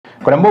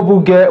Kuna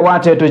mũbunge wa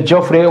Tetu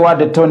Geoffrey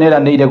Wandeto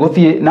neranĩire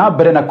gũthiĩ na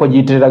mbere na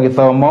kũnyitirĩra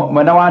gĩthomo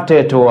mwena wa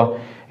Tetu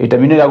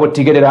itaminĩ rĩa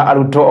gũtigĩrĩra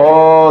arutwo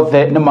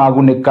othe nĩ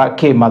magunĩka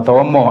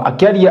kĩmathomo.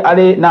 Akĩaria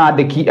arĩ na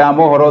andĩki a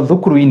mohoro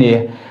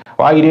thukuru-inĩ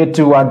wa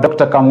airĩtu wa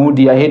Dr.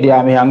 Kamundia hĩndĩ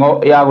ya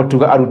mĩhang'o ya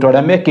gũtuga arutwo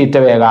arĩa mekĩte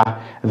wega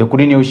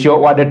thukuru-inĩ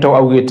ũcio, Wandeto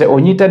augĩte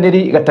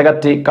ũnyitanĩri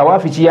gatagatĩ ka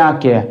wabici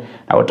yake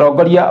na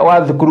ũtongoria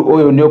wa thukuru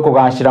ũyũ nĩ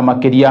ũkũgacĩra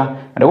makĩria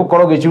na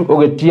gũkorwo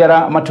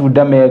ũgĩtiara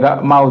matunda mega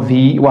ma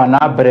ũthii wa na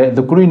mbere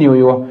thukuru-inĩ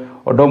ũyũ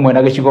ũndũ ũmwe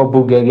na gĩcigo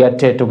mbunge gĩa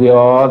Tetu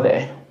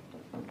gĩothe.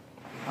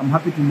 I'm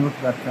happy to note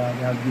that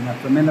there has been a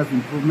tremendous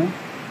improvement,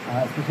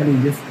 especially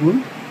in this school,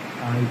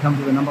 in terms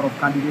of the number of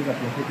candidates that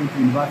we are taking to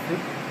university.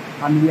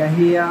 And we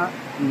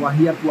were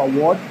here to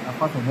award,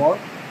 first of all,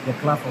 the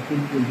class of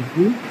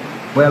 2023,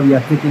 where we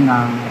are taking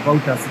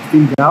about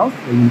 16 girls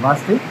to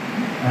university,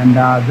 and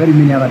very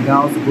many other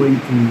girls going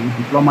to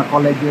diploma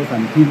colleges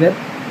and TVET.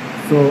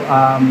 So,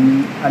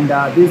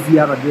 this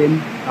year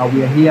again,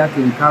 we are here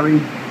to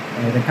encourage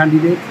the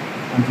candidates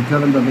and to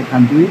tell them that they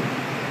can do it.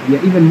 We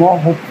are even more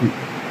hopeful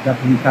that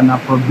we can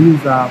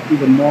produce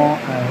even more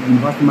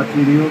university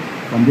material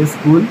from this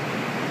school,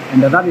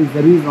 and that is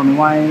the reason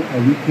why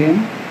we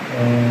came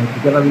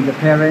together with the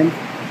parents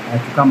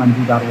to come and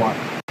do that work.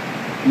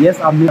 Yes,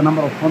 I've made a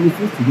number of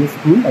promises to this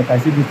school. Like I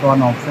said, this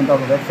one of Center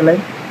of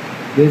Excellence.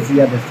 This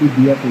year the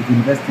CDF is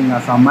investing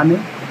some money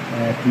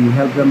to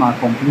help them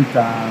complete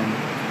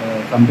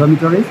some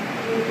dormitories,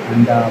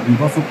 and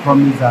we've also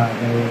promised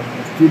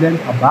the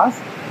students a bus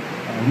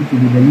which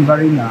will be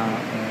delivering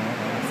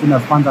as soon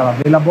as funds are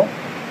available.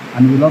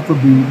 And we'll also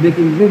be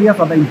making various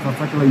other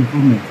infrastructural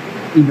improvements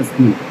in the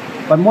school.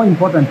 But more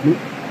importantly,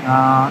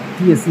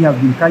 TSC has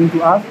been kind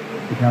to us.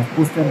 It has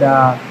posted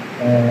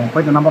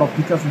quite a number of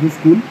teachers in this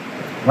school.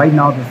 Right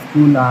now the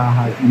school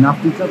has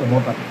enough teachers,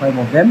 about 35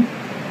 of them.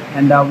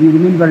 And we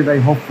remain very, very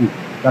hopeful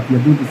that we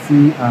are going to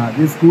see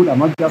this school, and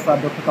not just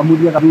Dr.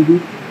 Kamundia,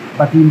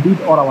 but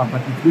indeed all our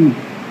 33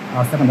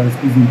 secondary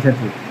schools in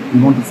Tetu. We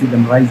want to see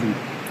them rising.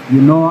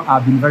 You know,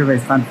 I've been very, very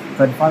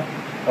steadfast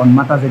on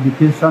matters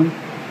education.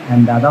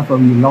 And that's why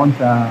we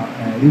launched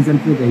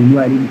recently the New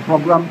Identity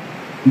program,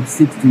 which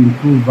seeks to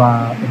improve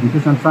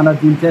education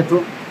standards in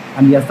Tetu.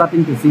 And we are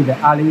starting to see the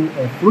early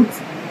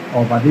fruits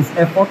of this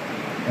effort,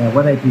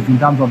 whether it is in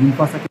terms of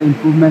infrastructure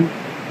improvement,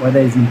 whether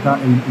it's in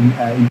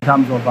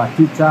terms of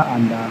teacher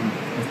and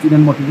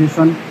student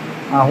motivation,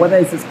 whether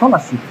it's a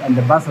scholarship and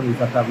the bursaries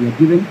that we are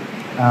giving.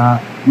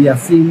 We are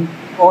seeing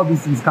all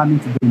these things coming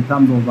together in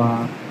terms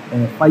of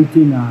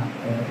fighting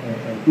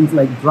things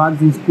like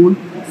drugs in school.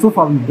 So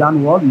far we've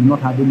done well, we've not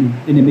had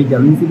any major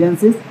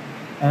incidences,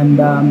 and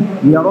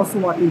we are also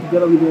working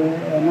together with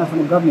the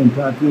national government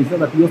to ensure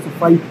that we also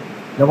fight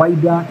the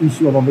wider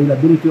issue of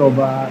availability of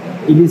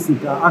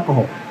illicit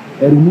alcohol,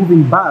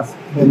 removing bars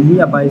from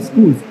nearby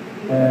schools,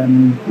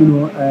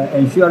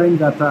 ensuring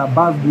that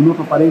bars do not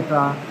operate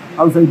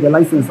outside the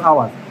license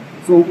hours.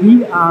 So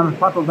we are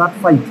part of that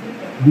fight,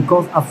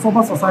 because a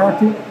sober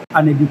society,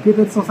 an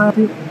educated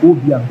society, will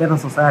be a better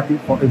society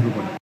for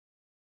everybody.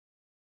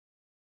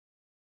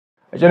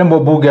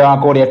 Mũbunge wa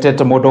kũrĩa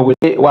Tetu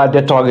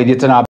Wandeto agĩthiĩte na